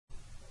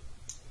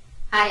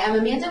Hi, I'm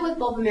Amanda with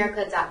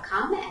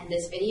BulbAmerica.com, and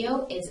this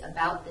video is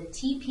about the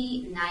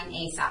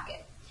TP-9A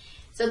socket.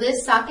 So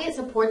this socket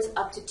supports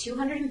up to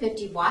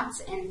 250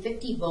 watts and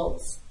 50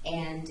 volts,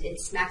 and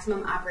its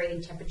maximum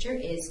operating temperature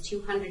is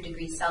 200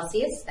 degrees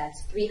Celsius,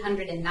 that's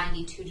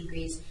 392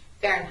 degrees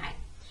Fahrenheit.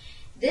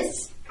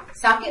 This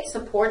socket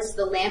supports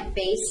the lamp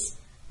base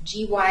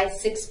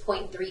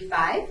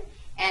GY6.35,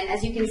 and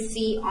as you can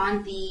see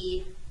on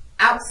the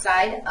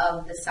outside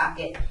of the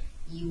socket,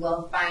 you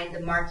will find the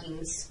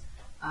markings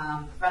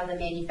from the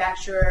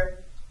manufacturer.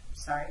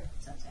 Sorry,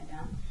 it's upside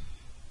down.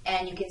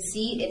 And you can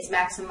see its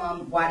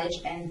maximum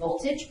wattage and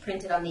voltage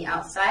printed on the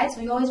outside,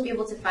 so you'll always be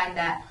able to find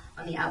that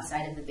on the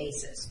outside of the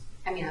bases.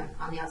 On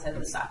the outside of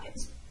the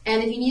sockets.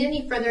 And if you need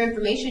any further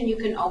information, you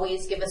can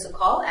always give us a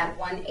call at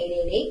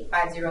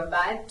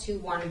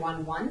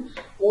 1-888-505-2111,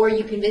 or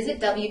you can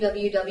visit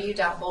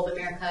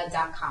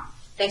www.BulbAmerica.com.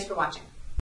 Thanks for watching.